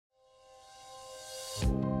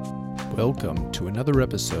Welcome to another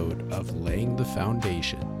episode of Laying the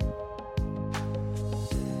Foundation.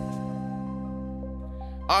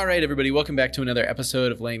 All right, everybody, welcome back to another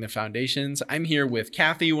episode of Laying the Foundations. I'm here with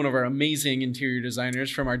Cathy, one of our amazing interior designers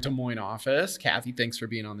from our Des Moines office. Cathy, thanks for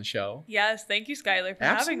being on the show. Yes, thank you, Skylar, for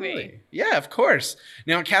having me. Yeah, of course.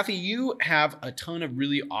 Now, Cathy, you have a ton of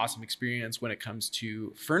really awesome experience when it comes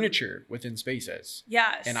to furniture within spaces.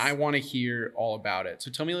 Yes. And I want to hear all about it.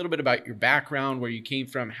 So tell me a little bit about your background, where you came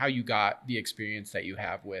from, how you got the experience that you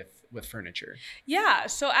have with furniture. Yeah,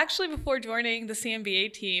 so actually before joining the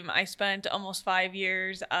CMBA team, I spent almost 5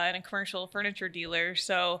 years in a commercial furniture dealer.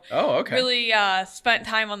 So really spent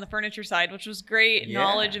time on the furniture side, which was great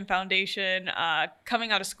knowledge and foundation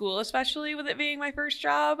coming out of school, especially with it being my first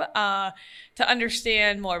job, to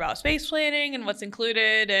understand more about space planning and what's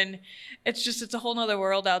included. And it's a whole nother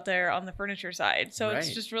world out there on the furniture side. So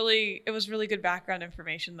it was really good background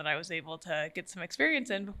information that I was able to get some experience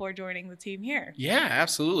in before joining the team here. Yeah,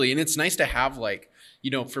 absolutely. And it's nice to have, like,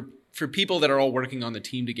 you know, for people that are all working on the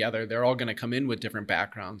team together, they're all going to come in with different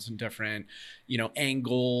backgrounds and different, you know,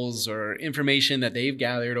 angles or information that they've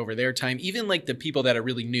gathered over their time. Even like the people that are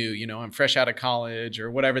really new, you know, I'm fresh out of college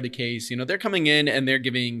or whatever the case, you know, they're coming in and they're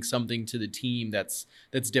giving something to the team that's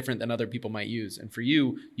different than other people might use. And for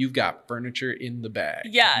you, you've got furniture in the bag.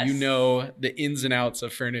 Yes. You know the ins and outs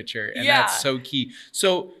of furniture, and that's so key.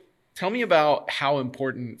 So tell me about how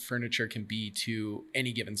important furniture can be to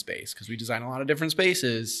any given space, because we design a lot of different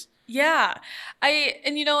spaces. Yeah.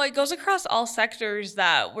 It goes across all sectors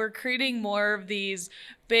that we're creating more of these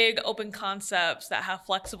big open concepts that have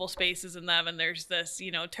flexible spaces in them. And there's this,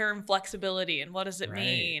 term flexibility, and what does it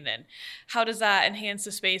mean? And how does that enhance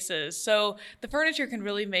the spaces? So the furniture can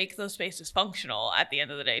really make those spaces functional at the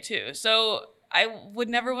end of the day too. So I would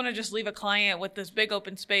never want to just leave a client with this big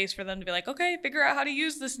open space for them to be like, okay, figure out how to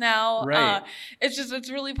use this now. Right. It's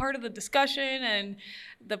really part of the discussion and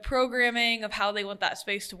the programming of how they want that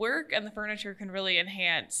space to work, and the furniture can really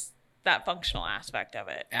enhance that functional aspect of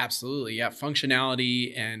it. Absolutely. Yeah.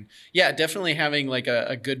 Functionality, and definitely having like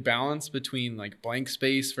a good balance between like blank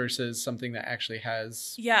space versus something that actually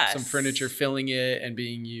has some furniture filling it and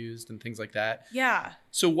being used and things like that. Yeah.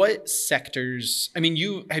 So what sectors, I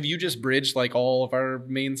mean, have you just bridged like all of our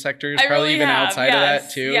main sectors? I Probably really even have. outside of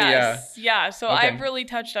that too? Yeah. So I've really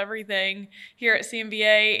touched everything here at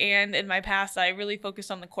CMBA, and in my past, I really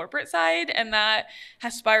focused on the corporate side, and that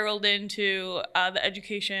has spiraled into the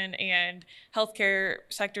education and healthcare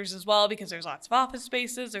sectors as well, because there's lots of office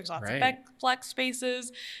spaces, there's lots of flex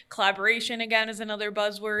spaces. Collaboration, again, is another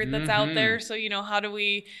buzzword that's out there. So, how do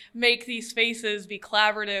we make these spaces be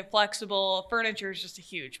collaborative, flexible? Furniture is just a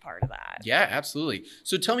huge part of that. Yeah, absolutely.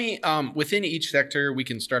 So tell me, within each sector, we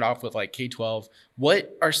can start off with like K-12.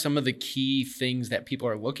 What are some of the key things that people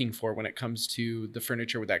are looking for when it comes to the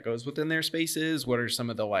furniture that goes within their spaces? What are some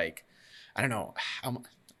of the, like, I don't know,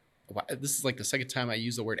 this is like the second time I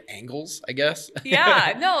use the word angles, I guess.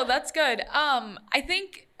 Yeah, no, that's good. I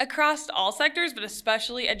think across all sectors, but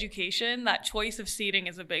especially education, that choice of seating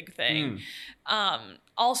is a big thing.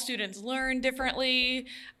 All students learn differently.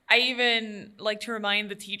 I even like to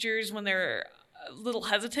remind the teachers when they're a little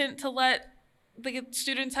hesitant to let the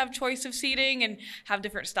students have choice of seating and have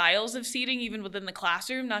different styles of seating, even within the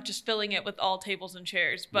classroom, not just filling it with all tables and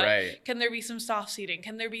chairs, but can there be some soft seating?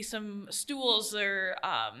 Can there be some stools or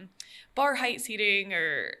bar height seating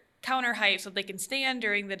or counter height so they can stand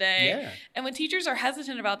during the day? Yeah. And when teachers are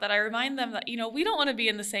hesitant about that, I remind them that, we don't want to be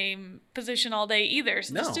in the same position all day either.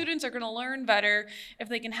 So the students are going to learn better if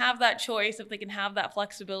they can have that choice, if they can have that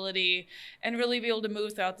flexibility and really be able to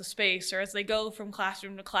move throughout the space. Or as they go from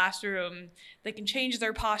classroom to classroom, they can change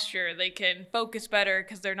their posture. They can focus better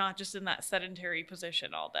because they're not just in that sedentary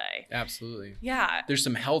position all day. Absolutely. Yeah. There's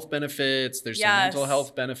some health benefits. There's some mental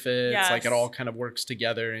health benefits. Like it all kind of works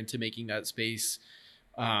together into making that space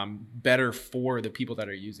better for the people that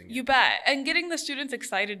are using it. You bet. And getting the students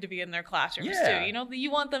excited to be in their classrooms too.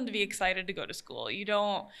 You want them to be excited to go to school. You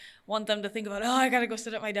don't want them to think about, I got to go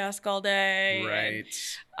sit at my desk all day. Right.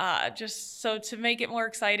 And, just so to make it more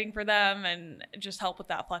exciting for them and just help with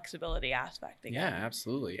that flexibility aspect again. Yeah,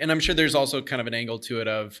 absolutely. And I'm sure there's also kind of an angle to it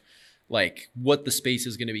of like what the space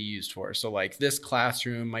is going to be used for. So like this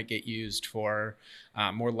classroom might get used for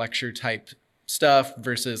more lecture type stuff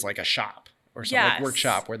versus like a shop or something like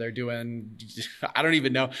workshop where they're doing, I don't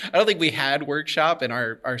even know. I don't think we had workshop in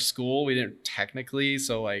our school. We didn't technically.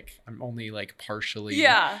 So like, I'm only like partially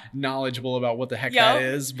knowledgeable about what the heck that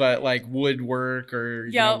is, but like woodwork or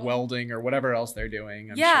welding or whatever else they're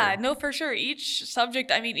doing. I'm sure. No, for sure. Each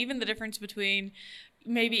subject, I mean, even the difference between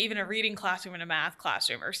maybe even a reading classroom and a math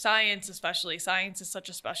classroom, or science, especially. Science is such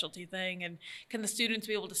a specialty thing. And can the students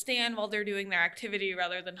be able to stand while they're doing their activity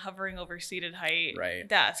rather than hovering over seated height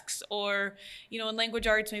desks? Or, in language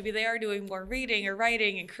arts, maybe they are doing more reading or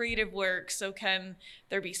writing and creative work. So can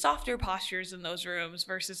there be softer postures in those rooms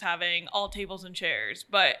versus having all tables and chairs?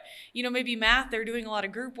 But, maybe math, they're doing a lot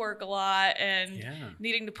of group work a lot and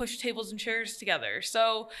needing to push tables and chairs together.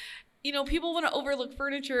 So, people want to overlook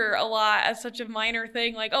furniture a lot as such a minor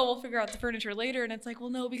thing, like, oh, we'll figure out the furniture later. And it's like, well,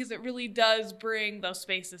 no, because it really does bring those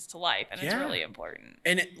spaces to life, and it's really important.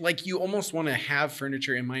 And you almost want to have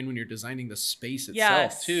furniture in mind when you're designing the space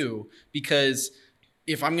itself too, because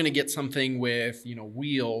if I'm going to get something with,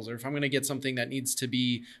 wheels, or if I'm going to get something that needs to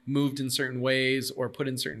be moved in certain ways or put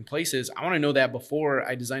in certain places, I want to know that before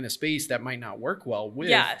I design a space that might not work well with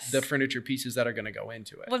the furniture pieces that are going to go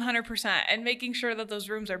into it. 100%. And making sure that those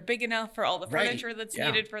rooms are big enough for all the furniture that's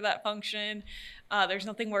needed for that function. There's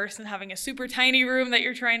nothing worse than having a super tiny room that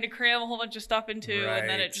you're trying to cram a whole bunch of stuff into, and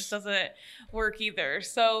then it just doesn't work either.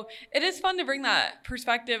 So it is fun to bring that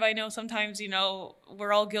perspective. I know sometimes,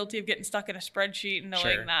 we're all guilty of getting stuck in a spreadsheet and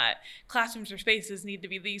knowing that classrooms or spaces need to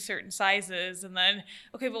be these certain sizes. And then,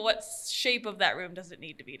 okay, but what shape of that room does it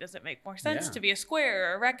need to be? Does it make more sense to be a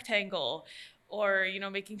square or a rectangle? Or,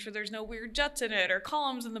 making sure there's no weird juts in it or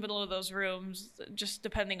columns in the middle of those rooms, just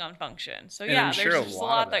depending on function. So, there's just a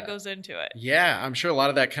lot that goes into it. Yeah, I'm sure a lot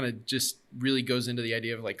of that kind of just really goes into the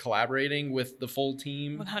idea of collaborating with the full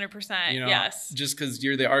team. 100%, yes. Just because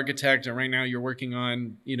you're the architect and right now you're working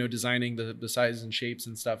on, designing the sizes and shapes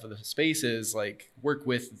and stuff of the spaces, work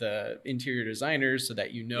with the interior designers so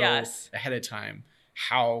that ahead of time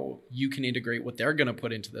how you can integrate what they're going to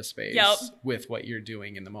put into the space with what you're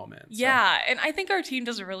doing in the moment. Yeah. And I think our team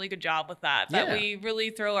does a really good job with that we really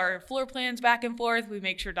throw our floor plans back and forth. We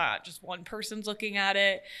make sure not just one person's looking at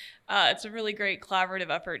it. It's a really great collaborative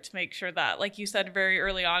effort to make sure that, like you said very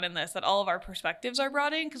early on in this, that all of our perspectives are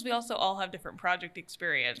brought in, because we also all have different project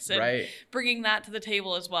experience, and bringing that to the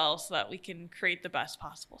table as well so that we can create the best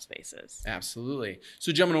possible spaces. Absolutely.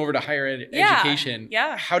 So jumping over to higher education,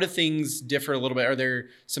 how do things differ a little bit? Are there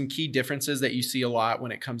some key differences that you see a lot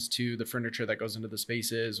when it comes to the furniture that goes into the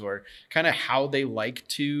spaces, or kind of how they like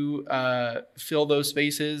to fill those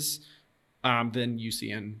spaces than you see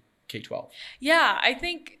in K-12? Yeah, I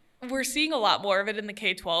think we're seeing a lot more of it in the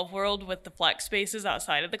K-12 world with the flex spaces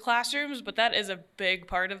outside of the classrooms, but that is a big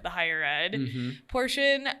part of the higher ed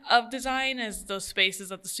portion of design, is those spaces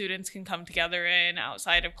that the students can come together in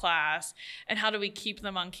outside of class. And how do we keep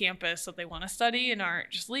them on campus so they want to study and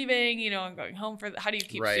aren't just leaving, and going home how do you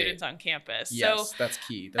keep students on campus? Yes, so that's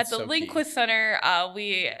key. That's at the Lindquist Center,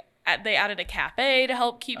 they added a cafe to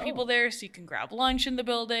help keep people there, so you can grab lunch in the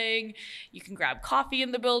building, you can grab coffee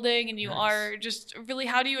in the building, and you are just really,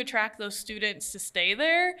 how do you attract those students to stay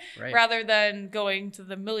there rather than going to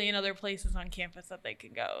the million other places on campus that they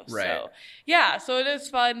can go. So it is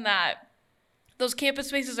fun that those campus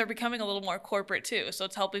spaces are becoming a little more corporate too. So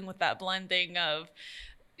it's helping with that blending of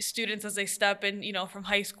students as they step in, from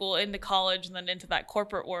high school into college and then into that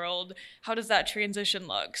corporate world. How does that transition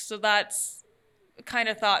look? So that's kind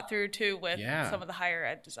of thought through too with some of the higher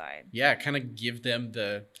ed design. Yeah, kind of give them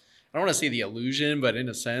I don't want to say the illusion, but in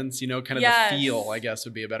a sense, kind of the feel, I guess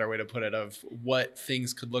would be a better way to put it, of what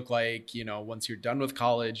things could look like, once you're done with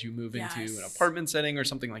college, you move into an apartment setting or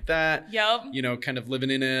something like that. Kind of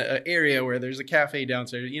living in an area where there's a cafe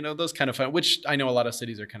downstairs, those kind of fun, which I know a lot of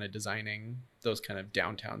cities are kind of designing those kind of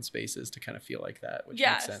downtown spaces to kind of feel like that, which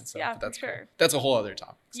makes sense. So that's for sure. Cool. That's a whole other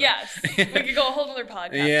topic. So. Yes. We could go a whole other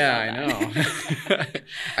podcast. I know.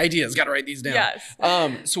 Ideas. Got to write these down. Yes.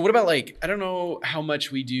 So what about I don't know how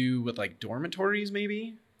much we do with dormitories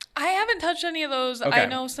maybe? I haven't touched any of those. Okay. I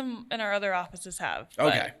know some in our other offices have.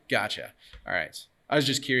 Okay. Gotcha. All right. I was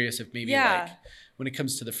just curious if maybe when it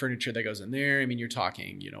comes to the furniture that goes in there, I mean, you're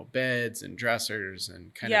talking, beds and dressers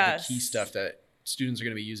and kind of the key stuff that students are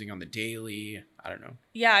going to be using on the daily. I don't know.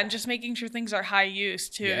 Yeah. And just making sure things are high use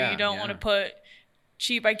too. You don't want to put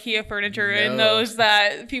cheap IKEA furniture in those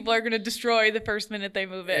that people are going to destroy the first minute they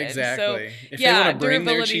move in. Exactly. So, if they want to bring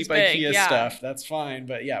their cheap IKEA stuff, that's fine.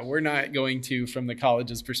 But we're not going to from the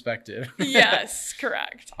college's perspective. Yes,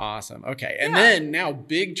 correct. Awesome. Okay. And then now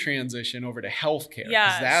big transition over to healthcare.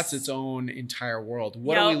 Yes. That's its own entire world.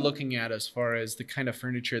 What are we looking at as far as the kind of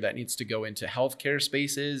furniture that needs to go into healthcare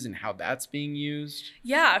spaces and how that's being used?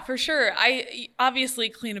 Yeah, for sure. Obviously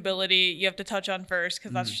cleanability you have to touch on first,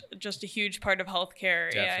 because that's just a huge part of healthcare.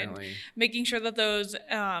 Definitely. And making sure that those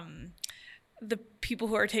the people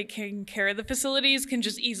who are taking care of the facilities can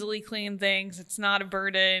just easily clean things. It's not a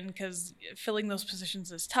burden, because filling those positions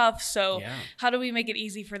is tough. So how do we make it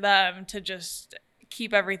easy for them to just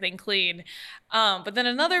keep everything clean. But then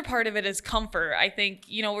another part of it is comfort. I think,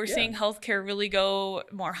 we're seeing healthcare really go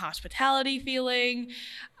more hospitality feeling,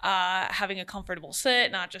 having a comfortable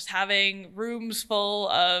sit, not just having rooms full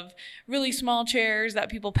of really small chairs that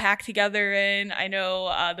people pack together in. I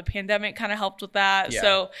know the pandemic kind of helped with that. Yeah.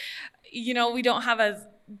 So, we don't have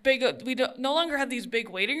no longer have these big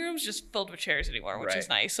waiting rooms just filled with chairs anymore, which is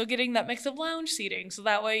nice. So getting that mix of lounge seating. So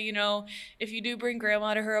that way, if you do bring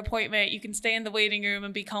grandma to her appointment, you can stay in the waiting room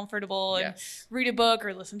and be comfortable and read a book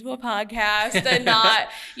or listen to a podcast and not,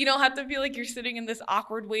 you don't have to feel like you're sitting in this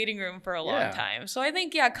awkward waiting room for a long time. So I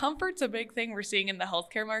think, comfort's a big thing we're seeing in the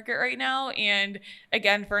healthcare market right now. And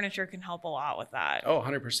again, furniture can help a lot with that. Oh,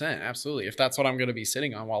 100%. Absolutely. If that's what I'm going to be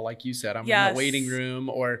sitting on while, like you said, I'm in the waiting room,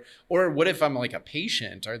 or what if I'm like a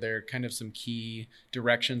patient? Are there kind of some key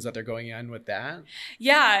directions that they're going in with that?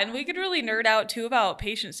 Yeah, and we could really nerd out too about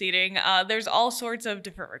patient seating. There's all sorts of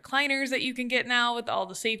different recliners that you can get now with all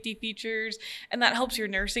the safety features, and that helps your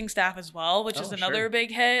nursing staff as well, which is another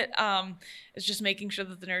big hit. It's just making sure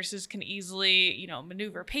that the nurses can easily,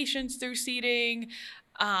 maneuver patients through seating,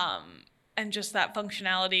 and just that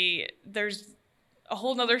functionality. There's a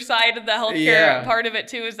whole nother side of the healthcare part of it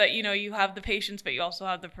too, is that, you have the patients, but you also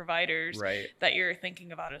have the providers that you're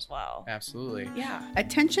thinking about as well. Absolutely. Yeah.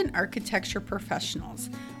 Attention architecture professionals.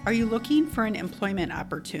 Are you looking for an employment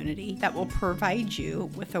opportunity that will provide you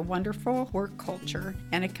with a wonderful work culture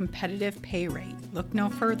and a competitive pay rate? Look no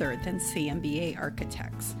further than CMBA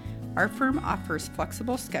Architects. Our firm offers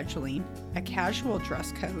flexible scheduling, a casual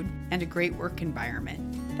dress code, and a great work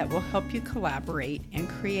environment that will help you collaborate and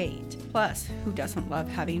create. Plus, who doesn't love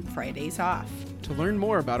having Fridays off? To learn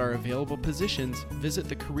more about our available positions, visit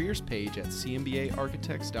the careers page at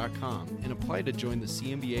cmbaarchitects.com and apply to join the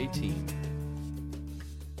CMBA team.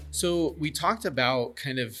 So we talked about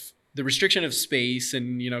kind of the restriction of space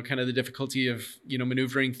and, kind of the difficulty of,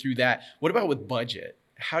 maneuvering through that. What about with budget?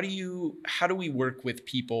 How do we work with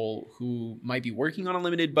people who might be working on a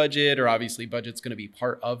limited budget, or obviously budget's going to be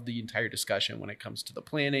part of the entire discussion when it comes to the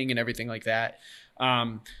planning and everything like that?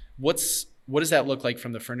 What does that look like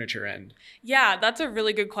from the furniture end? Yeah, that's a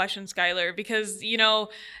really good question, Skylar, because,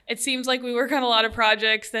 it seems like we work on a lot of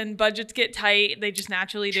projects and budgets get tight. They just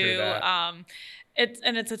naturally do.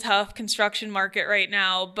 It's a tough construction market right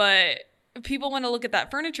now, but people want to look at that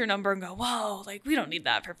furniture number and go, whoa, like we don't need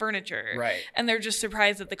that for furniture. Right. And they're just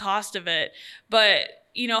surprised at the cost of it. But,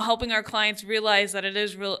 helping our clients realize that it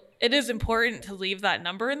is important to leave that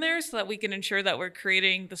number in there so that we can ensure that we're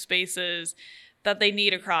creating the spaces that they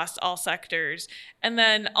need across all sectors. And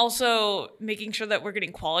then also making sure that we're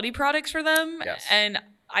getting quality products for them and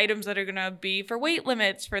items that are going to be for weight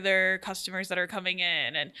limits for their customers that are coming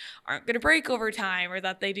in and aren't going to break over time, or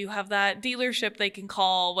that they do have that dealership they can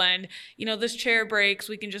call when, this chair breaks.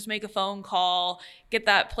 We can just make a phone call, get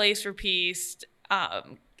that piece replaced,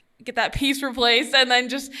 and then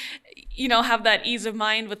just, have that ease of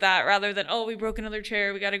mind with that, rather than, we broke another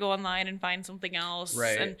chair, we got to go online and find something else,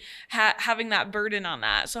 and having that burden on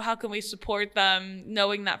that. So how can we support them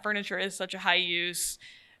knowing that furniture is such a high use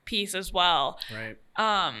piece as well? Right.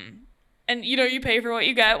 And you pay for what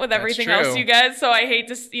you get with everything else you get. So I hate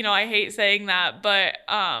I hate saying that, but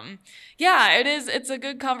it's a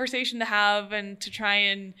good conversation to have and to try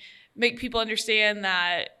and make people understand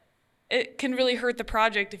that it can really hurt the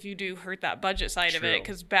project if you do hurt that budget side of it,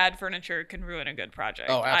 because bad furniture can ruin a good project.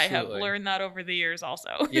 Oh, absolutely. I have learned that over the years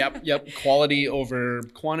also. Yep. Quality over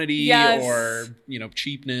quantity, or,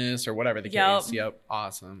 cheapness, or whatever the case. Yep.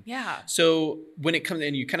 Awesome. Yeah. So when it comes,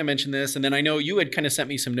 and you kind of mentioned this, and then I know you had kind of sent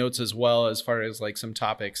me some notes as well, as far as like some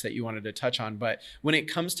topics that you wanted to touch on. But when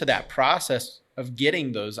it comes to that process of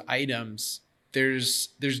getting those items, there's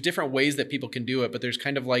different ways that people can do it, but there's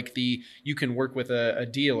kind of like you can work with a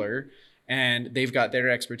dealer and they've got their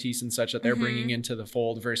expertise and such that they're bringing into the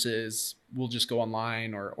fold, versus we'll just go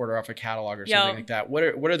online or order off a catalog or something like that. What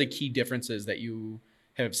are the key differences that you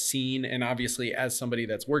have seen? And obviously, as somebody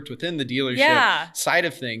that's worked within the dealership side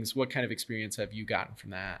of things, what kind of experience have you gotten from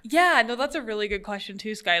that? Yeah, no, that's a really good question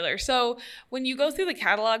too, Skylar. So when you go through the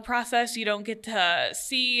catalog process, you don't get to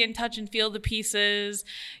see and touch and feel the pieces.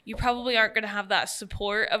 You probably aren't going to have that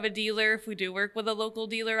support of a dealer if we do work with a local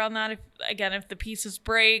dealer on that. If the pieces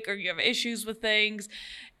break or you have issues with things,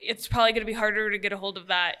 it's probably going to be harder to get a hold of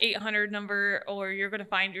that 800 number, or you're going to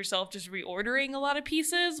find yourself just reordering a lot of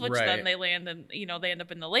pieces, which then they land in, they end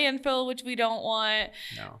up in the landfill, which we don't want.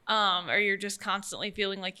 No. Or you're just constantly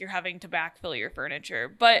feeling like you're having to backfill your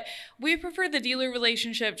furniture. But we prefer the dealer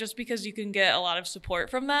relationship just because you can get a lot of support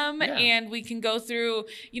from them, and we can go through,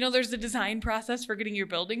 there's the design process for getting your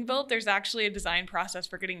building built. There's actually a design process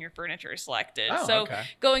for getting your furniture selected.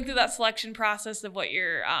 Going through that selection process of what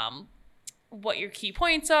your key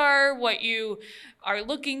points are, what you are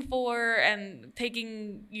looking for, and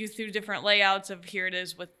taking you through different layouts of here it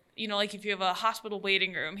is with, like if you have a hospital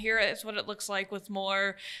waiting room, here is what it looks like with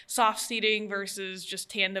more soft seating versus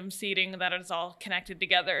just tandem seating that is all connected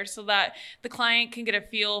together, so that the client can get a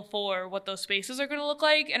feel for what those spaces are going to look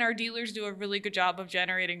like. And our dealers do a really good job of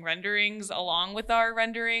generating renderings along with our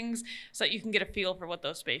renderings so that you can get a feel for what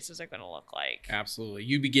those spaces are going to look like. Absolutely.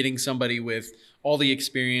 You'd be getting somebody with all the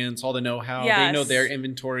experience, all the know-how. They know their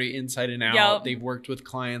inventory inside and out. They've worked with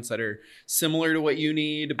clients that are similar to what you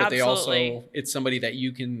need, but it's somebody that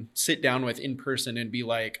you can sit down with in person and be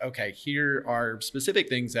like, okay, here are specific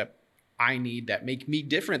things that I need that make me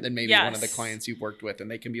different than maybe one of the clients you've worked with. And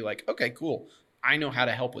they can be like, okay, cool, I know how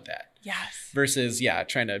to help with that. Yes. Versus,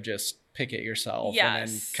 trying to just pick it yourself and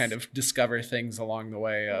then kind of discover things along the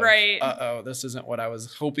way of, this isn't what I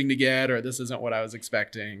was hoping to get, or this isn't what I was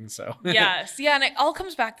expecting. So yes. Yeah. And it all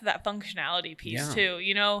comes back to that functionality piece too.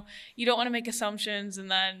 You don't want to make assumptions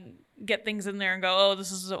and then get things in there and go, oh,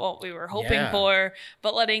 this is what we were hoping for,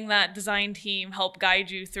 but letting that design team help guide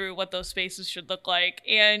you through what those spaces should look like.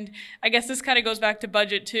 And I guess this kind of goes back to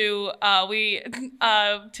budget too. We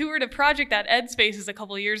toured a project at Ed Spaces a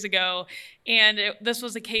couple of years ago, and this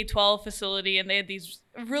was a K-12 facility, and they had these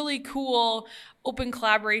really cool open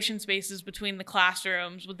collaboration spaces between the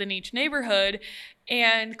classrooms within each neighborhood.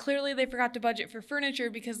 And clearly they forgot to budget for furniture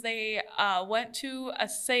because they went to a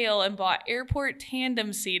sale and bought airport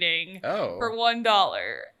tandem seating for $1.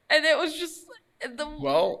 And it was just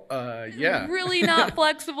really not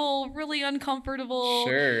flexible, really uncomfortable.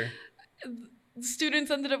 Sure. Students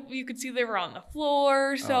ended up, you could see they were on the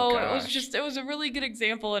floor. So it was a really good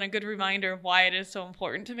example and a good reminder of why it is so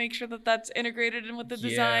important to make sure that that's integrated in with the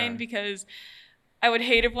design, because I would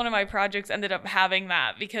hate if one of my projects ended up having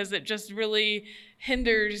that, because it just really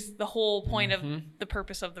hinders the whole point of the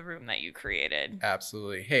purpose of the room that you created.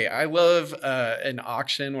 Absolutely. Hey, I love an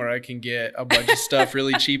auction where I can get a bunch of stuff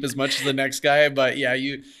really cheap as much as the next guy. But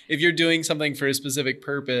if you're doing something for a specific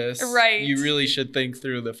purpose, you really should think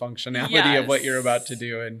through the functionality of what you're about to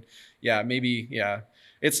do. And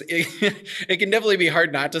it can definitely be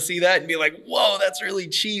hard not to see that and be like, whoa, that's really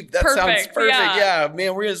cheap. That sounds perfect. Yeah,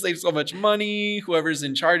 man, we're going to save so much money. Whoever's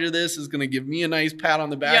in charge of this is going to give me a nice pat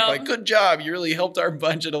on the back. Like, good job. You really helped our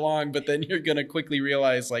budget along. But then you're going to quickly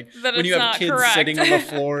realize, like, that when you have kids sitting on the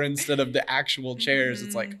floor instead of the actual chairs,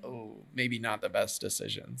 it's like, oh, maybe not the best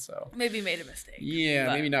decision. So maybe made a mistake.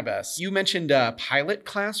 Yeah, maybe not best. You mentioned pilot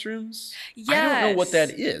classrooms. Yes. I don't know what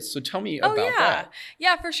that is. So tell me about that.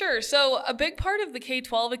 Yeah, for sure. So a big part of the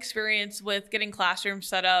K-12 experience with getting classrooms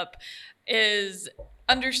set up is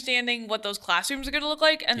understanding what those classrooms are going to look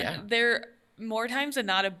like. And they're more times than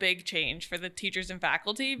not a big change for the teachers and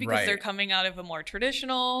faculty, because they're coming out of a more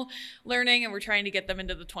traditional learning and we're trying to get them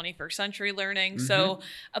into the 21st century learning. So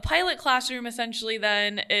a pilot classroom essentially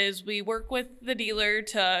then is we work with the dealer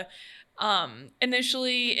to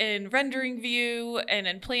initially in rendering view and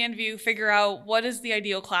in plan view, figure out what does the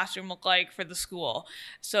ideal classroom look like for the school.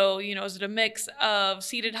 So, is it a mix of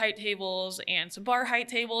seated height tables and some bar height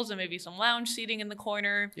tables and maybe some lounge seating in the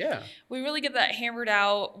corner? Yeah. We really get that hammered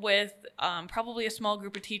out with probably a small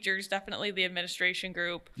group of teachers, definitely the administration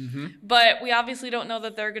group. But we obviously don't know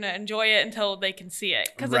that they're going to enjoy it until they can see it,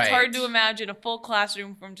 because it's hard to imagine a full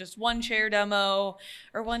classroom from just one chair demo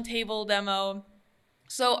or one table demo.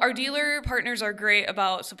 So our dealer partners are great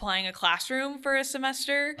about supplying a classroom for a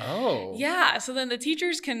semester. Oh. Yeah. So then the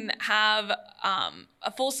teachers can have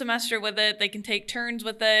a full semester with it. They can take turns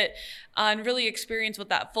with it and really experience what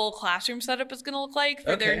that full classroom setup is going to look like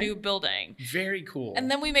for their new building. Very cool.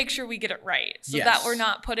 And then we make sure we get it right so that we're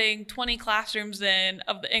not putting 20 classrooms in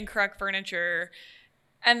of the incorrect furniture,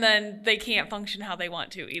 and then they can't function how they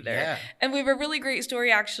want to either. Yeah. And we have a really great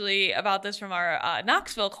story actually about this from our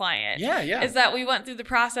Knoxville client. Yeah. Is that we went through the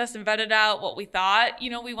process and vetted out what we thought,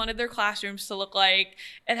 we wanted their classrooms to look like.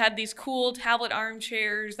 It had these cool tablet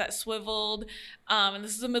armchairs that swiveled. And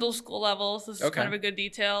this is a middle school level, so this is kind of a good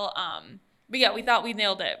detail. But yeah, we thought we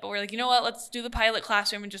nailed it. But we're like, you know what? Let's do the pilot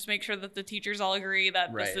classroom and just make sure that the teachers all agree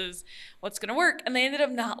that this is what's going to work. And they ended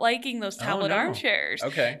up not liking those tablet armchairs.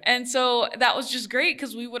 Okay. And so that was just great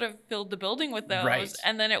because we would have filled the building with those. Right.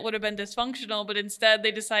 And then it would have been dysfunctional. But instead,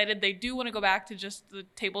 they decided they do want to go back to just the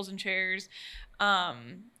tables and chairs.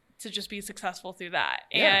 To just be successful through that.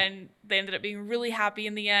 Yeah. And they ended up being really happy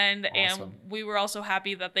in the end. Awesome. And we were also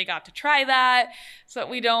happy that they got to try that so that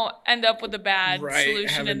we don't end up with a bad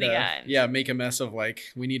solution in the end. Yeah, make a mess of like,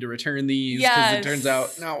 we need to return these because it turns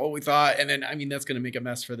out not what we thought. And then, I mean, that's going to make a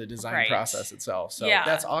mess for the design process itself. So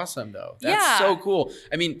that's awesome though. That's so cool.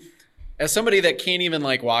 I mean, as somebody that can't even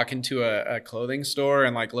like walk into a clothing store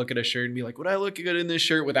and like look at a shirt and be like, would I look good in this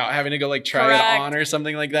shirt without having to go like try it on or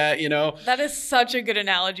something like that, you know? That is such a good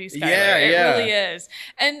analogy, Skylar. It really is.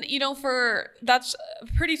 And you know, that's a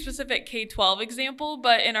pretty specific K-12 example,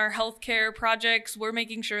 but in our healthcare projects, we're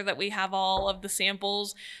making sure that we have all of the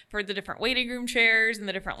samples for the different waiting room chairs and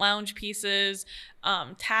the different lounge pieces.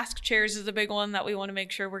 Task chairs is a big one that we want to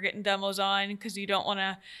make sure we're getting demos on because you don't want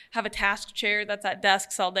to have a task chair that's at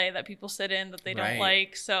desks all day that people sit in that they don't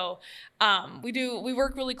like. So we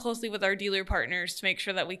work really closely with our dealer partners to make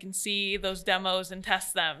sure that we can see those demos and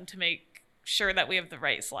test them to make sure that we have the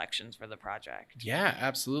right selections for the project. Yeah,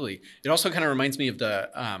 absolutely. It also kind of reminds me of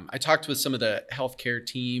I talked with some of the healthcare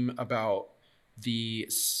team about the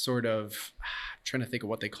sort of, I'm trying to think of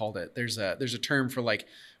what they called it. There's a term for like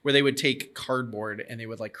where they would take cardboard and they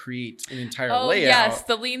would like create an entire layout. Oh yes,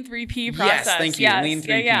 the Lean 3P process. Yes, thank you, Lean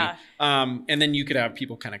 3P. Yeah. And then you could have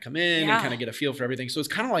people kind of come in and kind of get a feel for everything. So it's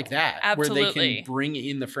kind of like that, absolutely, where they can bring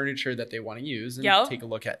in the furniture that they want to use and take a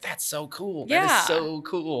look at. That's so cool. That is so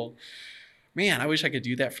cool. Man, I wish I could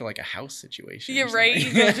do that for like a house situation. Yeah, right.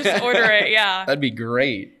 You can just order it. Yeah. That'd be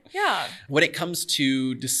great. Yeah. When it comes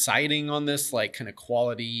to deciding on this like kind of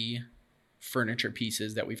quality furniture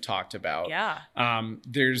pieces that we've talked about.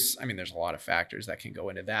 There's a lot of factors that can go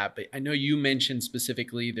into that, but I know you mentioned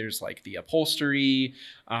specifically there's like the upholstery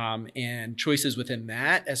and choices within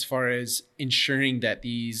that as far as ensuring that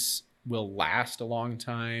these will last a long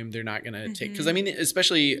time. They're not going to take, because I mean,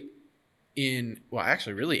 especially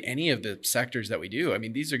really any of the sectors that we do, I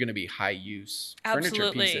mean, these are going to be high use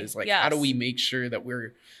furniture pieces. Like how do we make sure that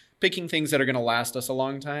we're picking things that are going to last us a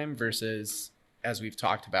long time versus, as we've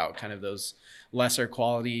talked about, kind of those lesser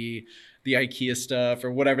quality, the IKEA stuff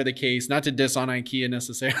or whatever the case, not to diss on IKEA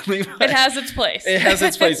necessarily. It has its place. It has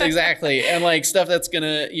its place. Exactly. And like stuff that's going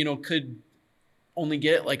to, could only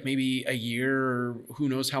get like maybe a year or who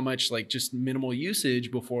knows how much, like just minimal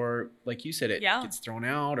usage before, like you said, it gets thrown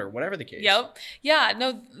out or whatever the case. Yep. Yeah.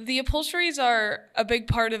 No, the upholsteries are a big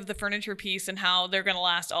part of the furniture piece and how they're going to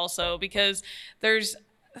last also, because there's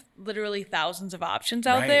literally thousands of options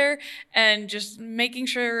out there, and just making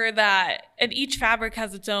sure that, and each fabric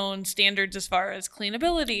has its own standards as far as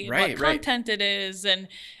cleanability, what content it is, and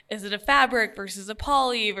is it a fabric versus a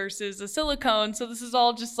poly versus a silicone. So this is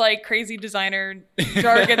all just like crazy designer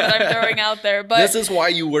jargon that I'm throwing out there. But this is why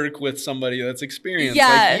you work with somebody that's experienced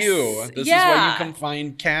like you. This is why you come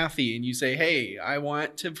find Cathy and you say, hey, I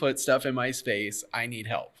want to put stuff in my space. I need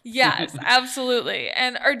help. Yes, absolutely.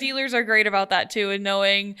 And our dealers are great about that too, and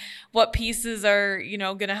knowing what pieces are,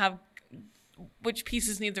 going to have, which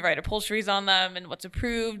pieces need the right upholsteries on them and what's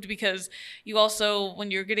approved, because you also, when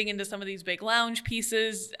you're getting into some of these big lounge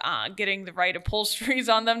pieces, getting the right upholsteries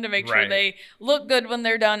on them to make sure they look good when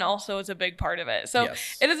they're done also is a big part of it. So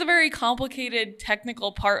it is a very complicated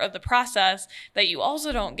technical part of the process that you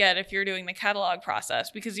also don't get if you're doing the catalog process,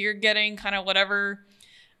 because you're getting kind of whatever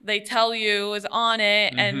they tell you is on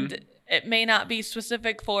it, and it may not be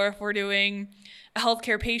specific for, if we're doing a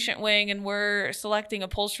healthcare patient wing and we're selecting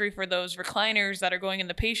upholstery for those recliners that are going in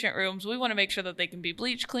the patient rooms, we want to make sure that they can be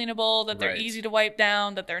bleach cleanable, that they're easy to wipe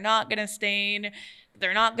down, that they're not going to stain, that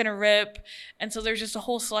they're not going to rip. And so there's just a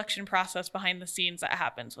whole selection process behind the scenes that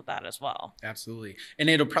happens with that as well. Absolutely. And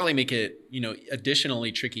it'll probably make it,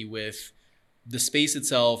 additionally tricky with the space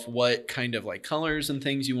itself, what kind of like colors and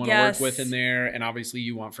things you want to work with in there. And obviously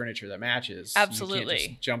you want furniture that matches. Absolutely. You can't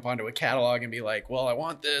just jump onto a catalog and be like, well, I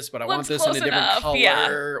want this, but I want this in a different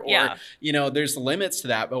color. Or, there's limits to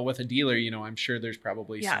that. But with a dealer, I'm sure there's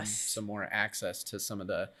probably some more access to some of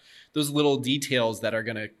those little details that are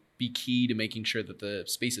going to be key to making sure that the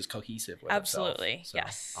space is cohesive with Absolutely. itself. So,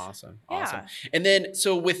 yes. Awesome. And then,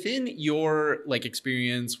 so within your like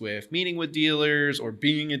experience with meeting with dealers or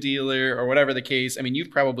being a dealer or whatever the case, I mean,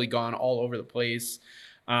 you've probably gone all over the place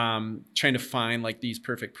trying to find like these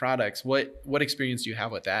perfect products. What experience do you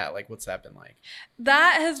have with that? Like, what's that been like?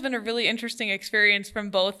 That has been a really interesting experience from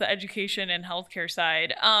both the education and healthcare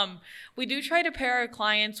side. We do try to pair our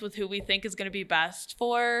clients with who we think is going to be best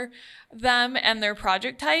for them and their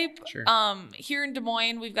project type. Sure. Here in Des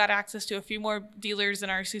Moines, we've got access to a few more dealers than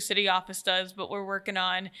our Sioux City office does, but we're working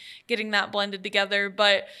on getting that blended together.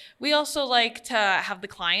 But we also like to have the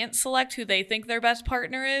client select who they think their best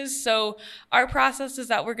partner is. So our process is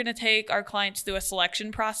that we're going to take our clients through a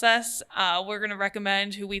selection process. We're going to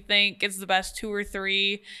recommend who we think is the best 2 or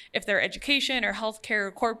 3, if they're education or healthcare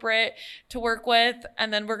or corporate, to work with.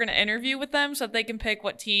 And then we're going to interview with them so that they can pick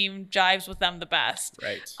what team jives with them the best.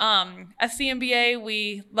 Right. At CMBA,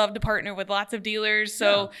 we love to partner with lots of dealers.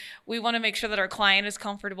 So we want to make sure that our client is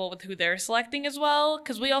comfortable with who they're selecting as well.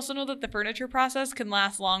 Because we also know that the furniture process can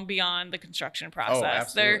last long beyond the construction process. Oh,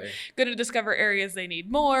 absolutely. They're going to discover areas they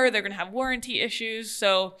need more. They're going to have warranty issues.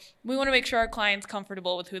 So we want to make sure our client's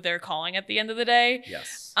comfortable with who they're calling at the end of the day.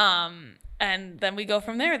 Yes. And then we go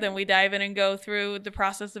from there. Then we dive in and go through the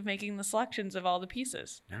process of making the selections of all the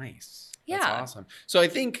pieces. Nice. Yeah. That's awesome. So I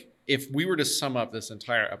think if we were to sum up this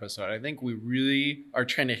entire episode, I think we really are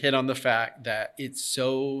trying to hit on the fact that it's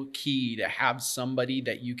so key to have somebody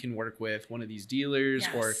that you can work with, one of these dealers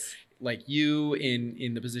or like you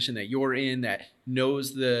in the position that you're in, that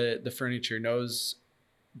knows the furniture,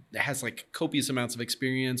 has like copious amounts of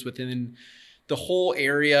experience within the whole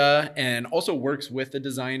area, and also works with the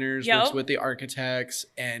designers, works with the architects,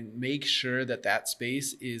 and make sure that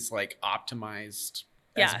space is like optimized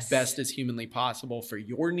as best as humanly possible for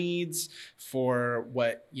your needs, for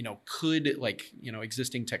what, could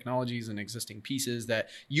existing technologies and existing pieces that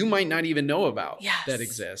you might not even know about that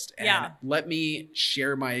exist. And let me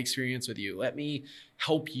share my experience with you. Let me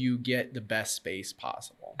help you get the best space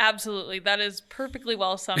possible. Absolutely. That is perfectly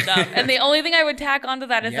well summed up. And the only thing I would tack onto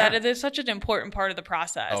that is that it is such an important part of the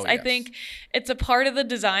process. I think it's a part of the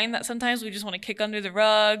design that sometimes we just want to kick under the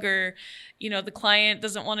rug, or, the client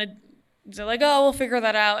doesn't want to. They're like, oh, we'll figure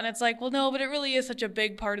that out. And it's like, well, no, but it really is such a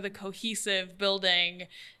big part of the cohesive building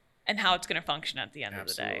and how it's going to function at the end of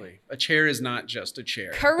the day. A chair is not just a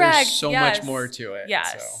chair. Correct. There's so much more to it.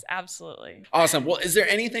 Yes, absolutely. Awesome. Well, is there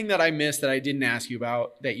anything that I missed that I didn't ask you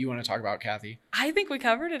about that you want to talk about, Kathy? I think we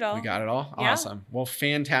covered it all. We got it all? Awesome. Well,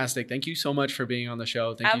 fantastic. Thank you so much for being on the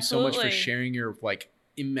show. Thank you so much for sharing your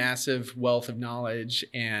massive wealth of knowledge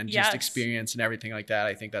and just experience and everything like that.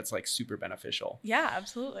 I think that's super beneficial. Yeah,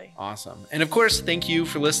 absolutely. Awesome. And of course, thank you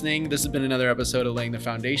for listening. This has been another episode of Laying the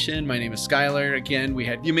Foundation. My name is Skylar. Again, we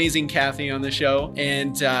had the amazing Kathy on the show.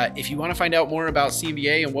 And if you want to find out more about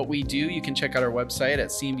CMBA and what we do, you can check out our website at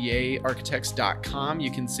cmbaarchitects.com.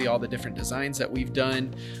 You can see all the different designs that we've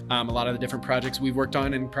done, a lot of the different projects we've worked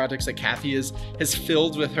on, and projects that Kathy has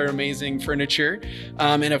filled with her amazing furniture.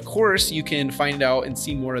 And of course, you can find out and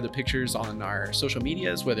see more of the pictures on our social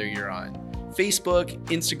medias, whether you're on Facebook,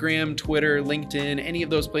 Instagram, Twitter, LinkedIn, any of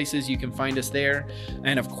those places, you can find us there.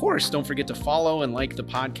 And of course, don't forget to follow and like the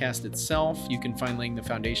podcast itself. You can find Laying the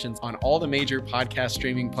Foundations on all the major podcast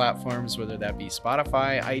streaming platforms, whether that be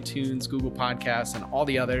Spotify, iTunes, Google Podcasts, and all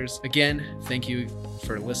the others. Again, thank you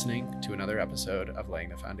for listening to another episode of Laying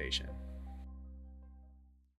the Foundation.